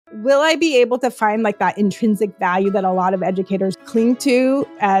will I be able to find like that intrinsic value that a lot of educators cling to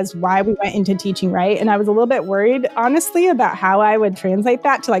as why we went into teaching, right? And I was a little bit worried, honestly, about how I would translate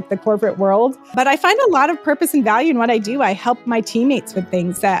that to like the corporate world. But I find a lot of purpose and value in what I do. I help my teammates with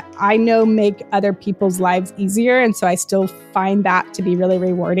things that I know make other people's lives easier. And so I still find that to be really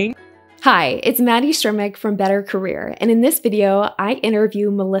rewarding. Hi, it's Maddie Stremick from Better Career, and in this video, I interview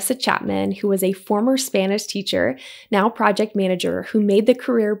Melissa Chapman, who was a former Spanish teacher, now project manager, who made the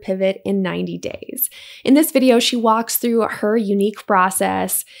career pivot in 90 days. In this video, she walks through her unique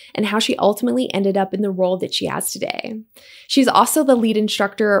process and how she ultimately ended up in the role that she has today. She's also the lead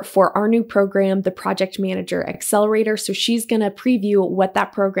instructor for our new program, the Project Manager Accelerator, so she's going to preview what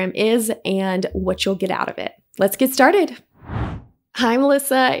that program is and what you'll get out of it. Let's get started. Hi,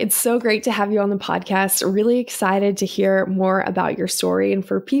 Melissa. It's so great to have you on the podcast. Really excited to hear more about your story and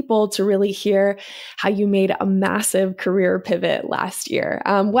for people to really hear how you made a massive career pivot last year.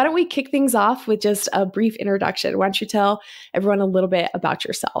 Why don't we kick things off with just a brief introduction? Why don't you tell everyone a little bit about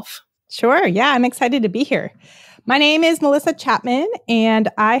yourself? Sure. Yeah, I'm excited to be here. My name is Melissa Chapman, and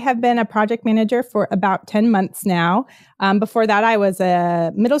I have been a project manager for about 10 months now. Before that, I was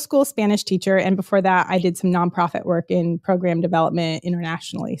a middle school Spanish teacher, and before that, I did some nonprofit work in program development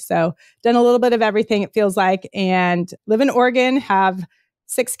internationally. So done a little bit of everything, it feels like, and live in Oregon, have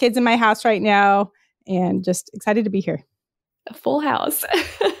 6 kids in my house right now, and just excited to be here. A full house.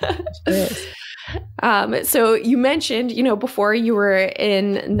 Sure is. So you mentioned, before you were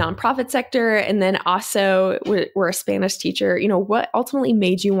in nonprofit sector and then also were a Spanish teacher, what ultimately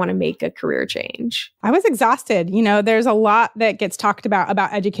made you want to make a career change? I was exhausted. There's a lot that gets talked about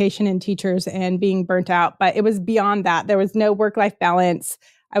education and teachers and being burnt out, but it was beyond that. There was no work-life balance.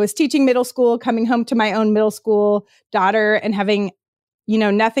 I was teaching middle school, coming home to my own middle school daughter and having,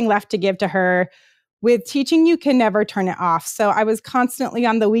 nothing left to give to her. With teaching, you can never turn it off. So I was constantly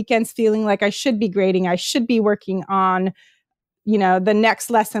on the weekends feeling like I should be grading. I should be working on, the next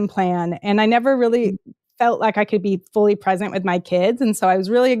lesson plan. And I never really felt like I could be fully present with my kids. And so I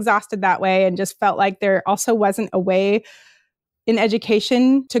was really exhausted that way and just felt like there also wasn't a way in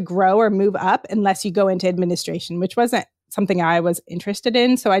education to grow or move up unless you go into administration, which wasn't something I was interested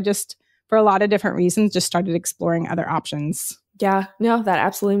in. So I just, for a lot of different reasons, just started exploring other options. Yeah, no, that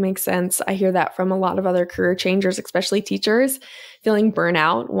absolutely makes sense. I hear that from a lot of other career changers, especially teachers, feeling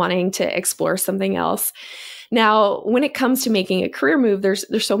burnout, wanting to explore something else. Now, when it comes to making a career move,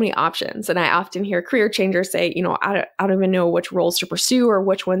 there's so many options. And I often hear career changers say, I don't even know which roles to pursue or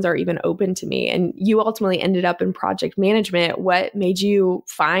which ones are even open to me. And you ultimately ended up in project management. What made you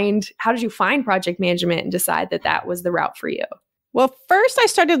how did you find project management and decide that that was the route for you? Well, first I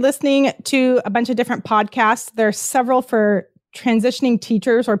started listening to a bunch of different podcasts. There's several for transitioning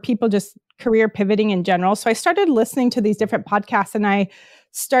teachers or people just career pivoting in general. So I started listening to these different podcasts and I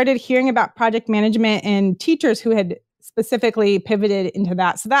started hearing about project management and teachers who had specifically pivoted into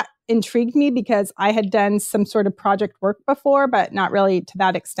that. So that intrigued me because I had done some sort of project work before, but not really to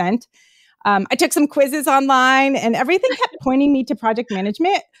that extent. I took some quizzes online and everything kept pointing me to project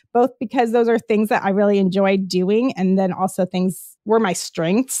management, both because those are things that I really enjoyed doing. And then also things were my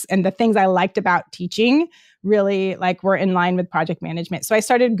strengths and the things I liked about teaching really were in line with project management. So I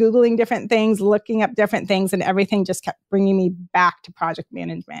started Googling different things, looking up different things, and everything just kept bringing me back to project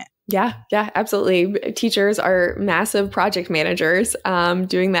management. Yeah, absolutely. Teachers are massive project managers,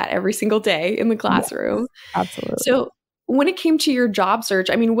 doing that every single day in the classroom. Yes, absolutely. So when it came to your job search,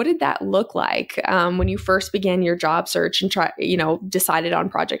 what did that look like when you first began your job search and decided on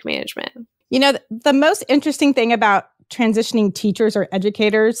project management? The most interesting thing about transitioning teachers or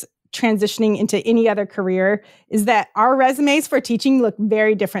educators transitioning into any other career is that our resumes for teaching look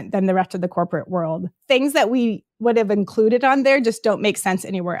very different than the rest of the corporate world. Things that we would have included on there just don't make sense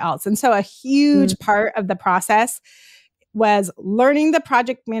anywhere else. And so a huge part of the process was learning the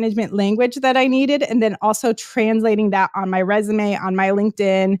project management language that I needed and then also translating that on my resume, on my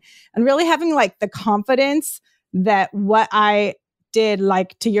LinkedIn, and really having the confidence that what I did,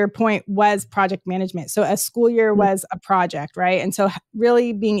 to your point, was project management. So a school year was a project, right? And so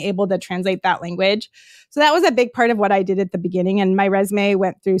really being able to translate that language. So that was a big part of what I did at the beginning. And my resume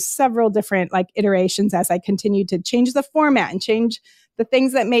went through several different iterations as I continued to change the format and change the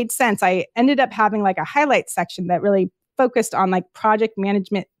things that made sense. I ended up having a highlights section that really focused on project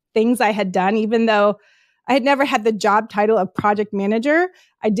management things I had done, even though I had never had the job title of project manager.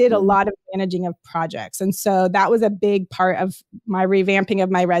 I did a lot of managing of projects. And so that was a big part of my revamping of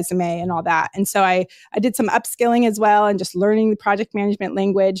my resume and all that. And so I did some upskilling as well and just learning the project management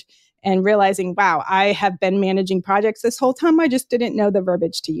language and realizing, wow, I have been managing projects this whole time. I just didn't know the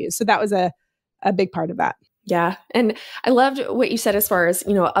verbiage to use. So that was a big part of that. Yeah. And I loved what you said as far as,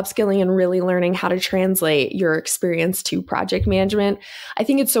 upskilling and really learning how to translate your experience to project management. I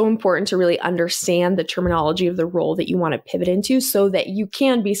think it's so important to really understand the terminology of the role that you want to pivot into so that you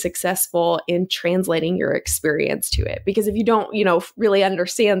can be successful in translating your experience to it. Because if you don't, really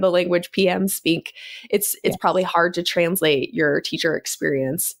understand the language PMs speak, it's probably hard to translate your teacher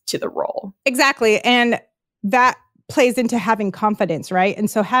experience to the role. Exactly. And that plays into having confidence, right? And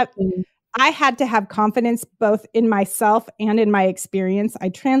so I had to have confidence both in myself and in my experience. I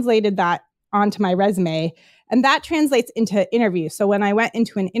translated that onto my resume, and that translates into interview. So when I went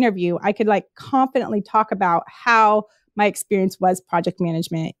into an interview, I could confidently talk about how my experience was project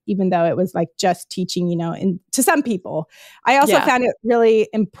management, even though it was just teaching, and to some people. I also found it really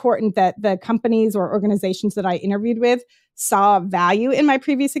important that the companies or organizations that I interviewed with saw value in my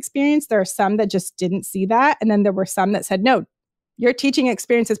previous experience. There are some that just didn't see that. And then there were some that said, no, your teaching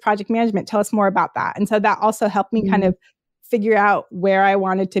experience is project management. Tell us more about that. And so that also helped me kind of figure out where I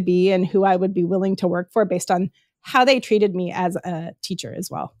wanted to be and who I would be willing to work for based on how they treated me as a teacher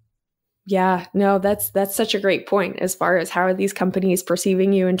as well. Yeah, no, that's such a great point as far as how are these companies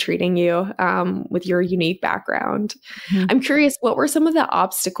perceiving you and treating you with your unique background. Mm-hmm. I'm curious, what were some of the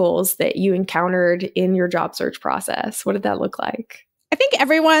obstacles that you encountered in your job search process? What did that look like? I think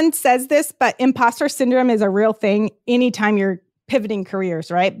everyone says this, but imposter syndrome is a real thing anytime you're pivoting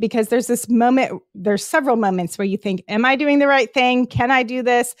careers, right? Because there's several moments where you think, am I doing the right thing? Can I do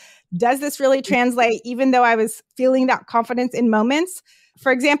this? Does this really translate? Even though I was feeling that confidence in moments.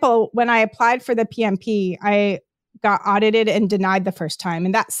 For example, when I applied for the PMP, I got audited and denied the first time.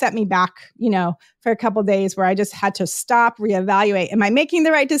 And that set me back, for a couple of days where I just had to stop, reevaluate. Am I making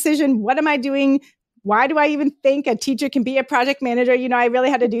the right decision? What am I doing? Why do I even think a teacher can be a project manager? I really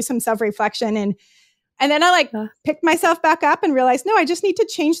had to do some self-reflection. And then I picked myself back up and realized, no, I just need to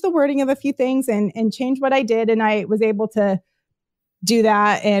change the wording of a few things and change what I did. And I was able to do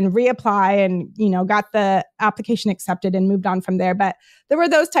that and reapply and, got the application accepted and moved on from there. But there were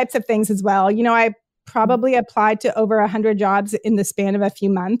those types of things as well. I probably applied to over 100 jobs in the span of a few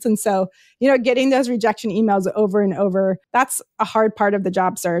months. And so, getting those rejection emails over and over, that's a hard part of the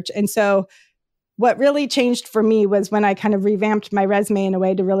job search. And so what really changed for me was when I kind of revamped my resume in a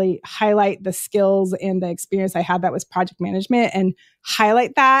way to really highlight the skills and the experience I had that was project management and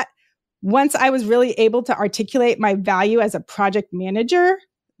highlight that. Once I was really able to articulate my value as a project manager,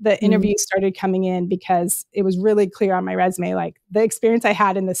 the interviews started coming in because it was really clear on my resume, the experience I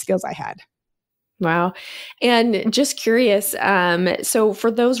had and the skills I had. Wow. And just curious, so for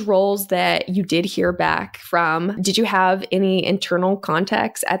those roles that you did hear back from, did you have any internal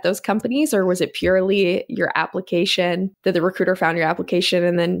contacts at those companies, or was it purely your application that the recruiter found your application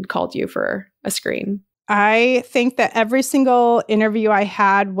and then called you for a screen? I think that every single interview I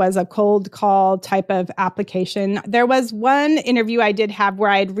had was a cold call type of application. There was one interview I did have where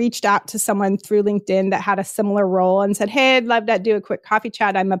I had reached out to someone through LinkedIn that had a similar role and said, hey, I'd love to do a quick coffee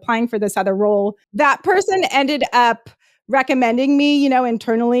chat. I'm applying for this other role. That person ended up recommending me,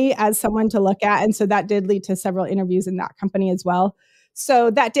 internally as someone to look at. And so that did lead to several interviews in that company as well.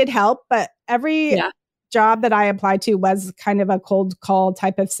 So that did help. But every job that I applied to was kind of a cold call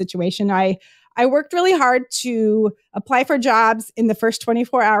type of situation. I worked really hard to apply for jobs in the first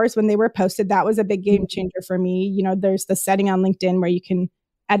 24 hours when they were posted. That was a big game changer for me. There's the setting on LinkedIn where you can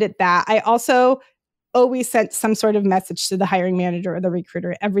edit that. I also always sent some sort of message to the hiring manager or the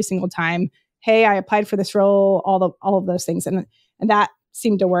recruiter every single time. Hey, I applied for this role, all of those things. And that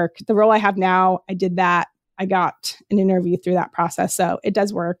seemed to work. The role I have now, I did that. I got an interview through that process. So it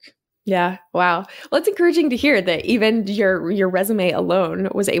does work. Yeah. Wow. Well, it's encouraging to hear that even your resume alone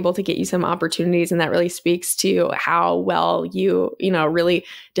was able to get you some opportunities. And that really speaks to how well you really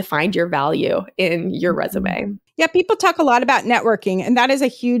defined your value in your resume. Yeah. People talk a lot about networking, and that is a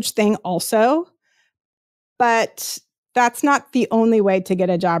huge thing also. But that's not the only way to get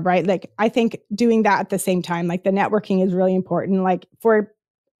a job, right? I think doing that at the same time, the networking is really important.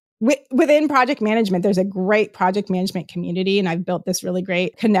 Within project management, there's a great project management community, and I've built this really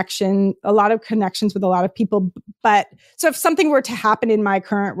great connection, a lot of connections with a lot of people. But so if something were to happen in my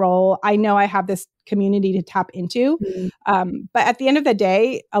current role, I know I have this community to tap into. But at the end of the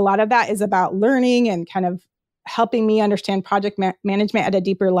day, a lot of that is about learning and kind of helping me understand project management at a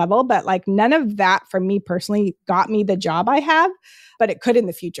deeper level. But none of that for me personally got me the job I have, but it could in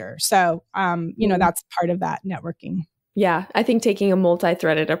the future. So, that's part of that networking. Yeah, I think taking a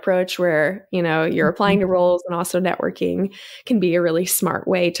multi-threaded approach where, you're applying to roles and also networking can be a really smart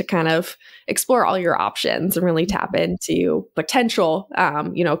way to kind of explore all your options and really tap into potential,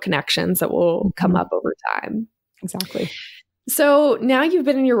 connections that will come up over time. Exactly. So now you've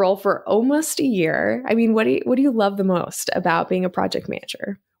been in your role for almost a year. I mean, what do you love the most about being a project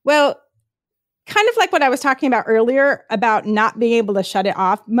manager? Well, kind of like what I was talking about earlier about not being able to shut it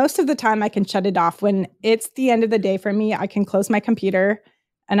off. Most of the time I can shut it off when it's the end of the day for me. I can close my computer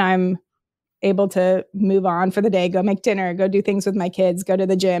and I'm able to move on for the day, go make dinner, go do things with my kids, go to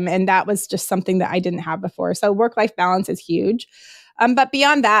the gym. And that was just something that I didn't have before. So work-life balance is huge. But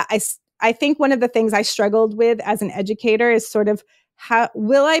beyond that, I think one of the things I struggled with as an educator is sort of how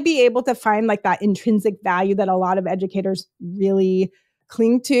will I be able to find like that intrinsic value that a lot of educators really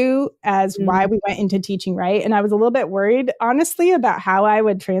cling to as why we went into teaching, right? And I was a little bit worried, honestly, about how I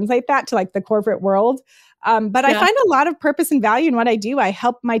would translate that to like the corporate world. But I find a lot of purpose and value in what I do. I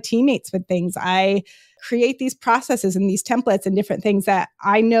help my teammates with things. I create these processes and these templates and different things that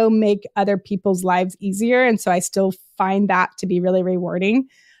I know make other people's lives easier. And so I still find that to be really rewarding.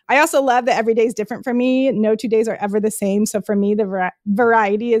 I also love that every day is different for me. No 2 days are ever the same. So for me, the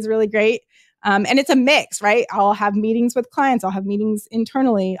variety is really great. And it's a mix, right? I'll have meetings with clients. I'll have meetings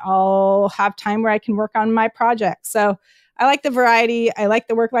internally. I'll have time where I can work on my projects. So I like the variety. I like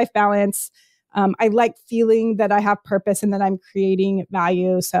the work-life balance. I like feeling that I have purpose and that I'm creating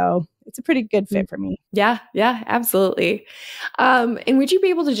value. So it's a pretty good fit for me. Yeah, absolutely. And would you be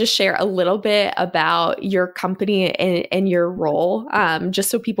able to just share a little bit about your company and your role, just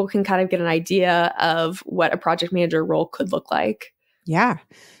so people can kind of get an idea of what a project manager role could look like? Yeah.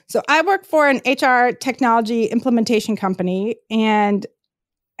 So I work for an HR technology implementation company, and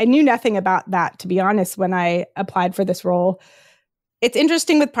I knew nothing about that, to be honest, when I applied for this role. It's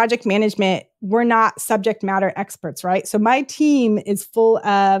interesting with project management, we're not subject matter experts, right? So my team is full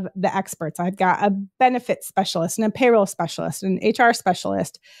of the experts. I've got a benefits specialist and a payroll specialist and an HR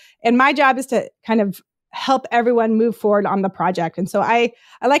specialist. And my job is to kind of help everyone move forward on the project. And so I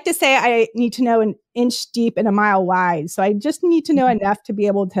like to say I need to know an inch deep and a mile wide. So I just need to know enough to be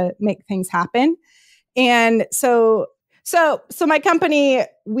able to make things happen. And so my company,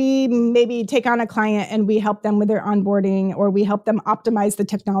 we maybe take on a client and we help them with their onboarding, or we help them optimize the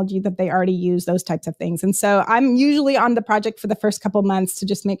technology that they already use, those types of things. And so I'm usually on the project for the first couple of months to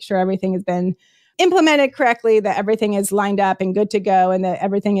just make sure everything has been implemented correctly, that everything is lined up and good to go, and that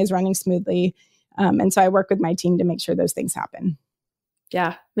everything is running smoothly. And so I work with my team to make sure those things happen.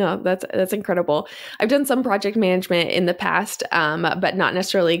 Yeah, no, that's incredible. I've done some project management in the past, but not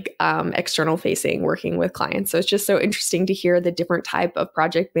necessarily external facing, working with clients. So it's just so interesting to hear the different type of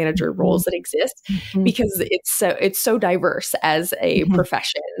project manager roles that exist, because it's so diverse as a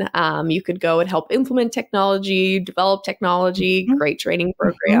profession. You could go and help implement technology, develop technology, create training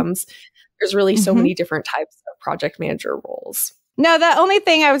programs. There's really so many different types of project manager roles. No, the only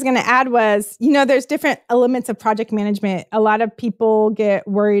thing I was going to add was, there's different elements of project management. A lot of people get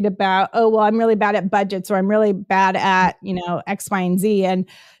worried about, oh, well, I'm really bad at budgets, or I'm really bad at, X, Y, and Z. And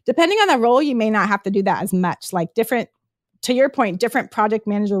depending on the role, you may not have to do that as much. Like to your point, different project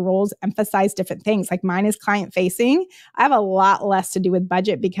manager roles emphasize different things. Like mine is client facing. I have a lot less to do with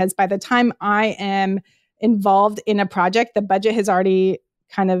budget, because by the time I am involved in a project, the budget has already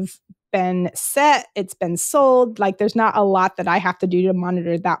kind of been set, it's been sold. Like there's not a lot that I have to do to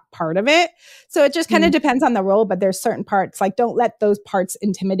monitor that part of it. So it just kind of depends on the role, but there's certain parts, like don't let those parts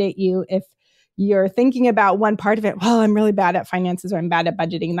intimidate you. If you're thinking about one part of it, well, I'm really bad at finances, or I'm bad at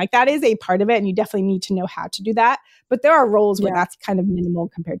budgeting. Like that is a part of it, and you definitely need to know how to do that. But there are roles where that's kind of minimal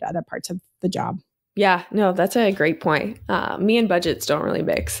compared to other parts of the job. Yeah, no, that's a great point. Me and budgets don't really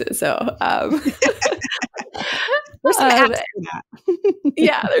mix. So there's some apps for that.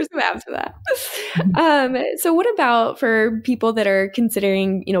 Yeah, there's some apps for that. So what about for people that are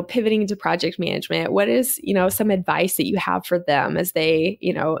considering, pivoting into project management? What is, some advice that you have for them as they,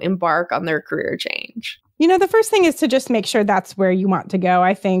 embark on their career change? The first thing is to just make sure that's where you want to go.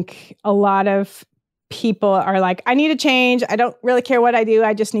 I think a lot of people are like, I need a change. I don't really care what I do.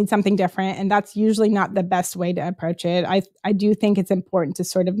 I just need something different. And that's usually not the best way to approach it. I do think it's important to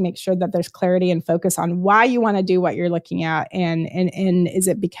sort of make sure that there's clarity and focus on why you want to do what you're looking at. And is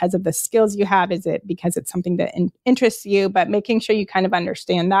it because of the skills you have? Is it because it's something that interests you? But making sure you kind of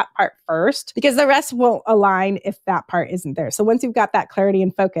understand that part first, because the rest won't align if that part isn't there. So once you've got that clarity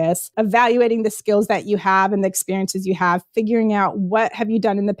and focus, evaluating the skills that you have and the experiences you have, figuring out what have you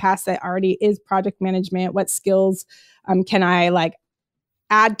done in the past that already is project management, what skills can I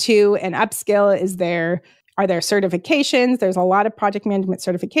add to and upskill? Are there certifications? There's a lot of project management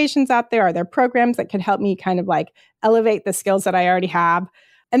certifications out there. Are there programs that could help me kind of elevate the skills that I already have?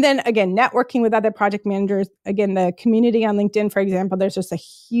 And then again, networking with other project managers. Again, the community on LinkedIn, for example, there's just a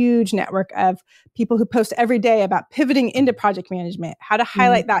huge network of people who post every day about pivoting into project management, how to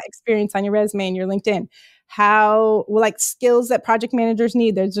highlight that experience on your resume and your LinkedIn, how like skills that project managers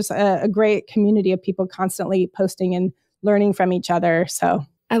need. There's just a great community of people constantly posting and learning from each other. So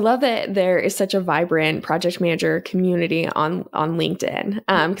I love that there is such a vibrant project manager community on LinkedIn,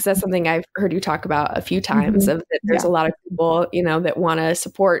 because that's something I've heard you talk about a few times. Of that there's a lot of people, that want to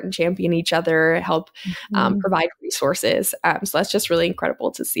support and champion each other, help provide resources. So that's just really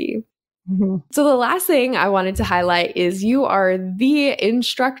incredible to see. So the last thing I wanted to highlight is you are the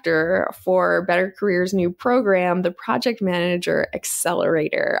instructor for Better Careers' new program, the Project Manager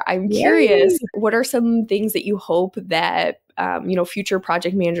Accelerator. I'm curious, what are some things that you hope that future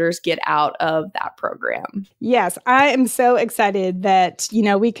project managers get out of that program? Yes, I am so excited that,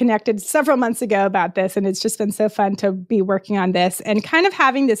 we connected several months ago about this, and it's just been so fun to be working on this and kind of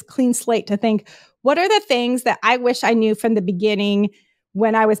having this clean slate to think, what are the things that I wish I knew from the beginning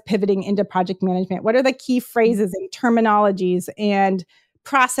when I was pivoting into project management? What are the key phrases and terminologies and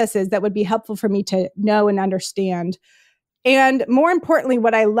processes that would be helpful for me to know and understand? And more importantly,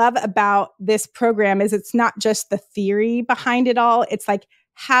 what I love about this program is it's not just the theory behind it all. It's like,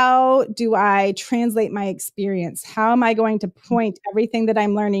 how do I translate my experience? How am I going to point everything that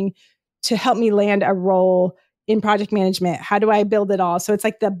I'm learning to help me land a role in project management? How do I build it all? So it's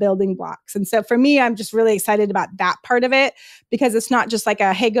like the building blocks. And so for me, I'm just really excited about that part of it, because it's not just like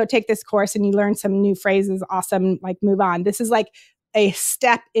hey, go take this course and you learn some new phrases. Awesome. Like move on. This is like a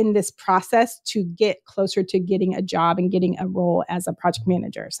step in this process to get closer to getting a job and getting a role as a project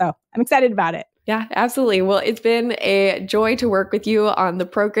manager. So I'm excited about it. Yeah, absolutely. Well, it's been a joy to work with you on the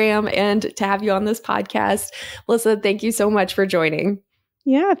program and to have you on this podcast. Melissa, thank you so much for joining.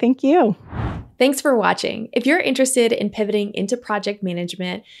 Yeah, thank you. Thanks for watching. If you're interested in pivoting into project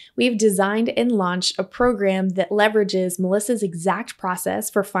management, we've designed and launched a program that leverages Melissa's exact process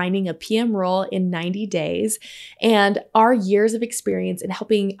for finding a PM role in 90 days and our years of experience in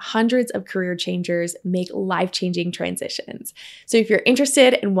helping hundreds of career changers make life-changing transitions. So if you're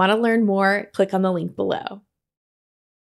interested and want to learn more, click on the link below.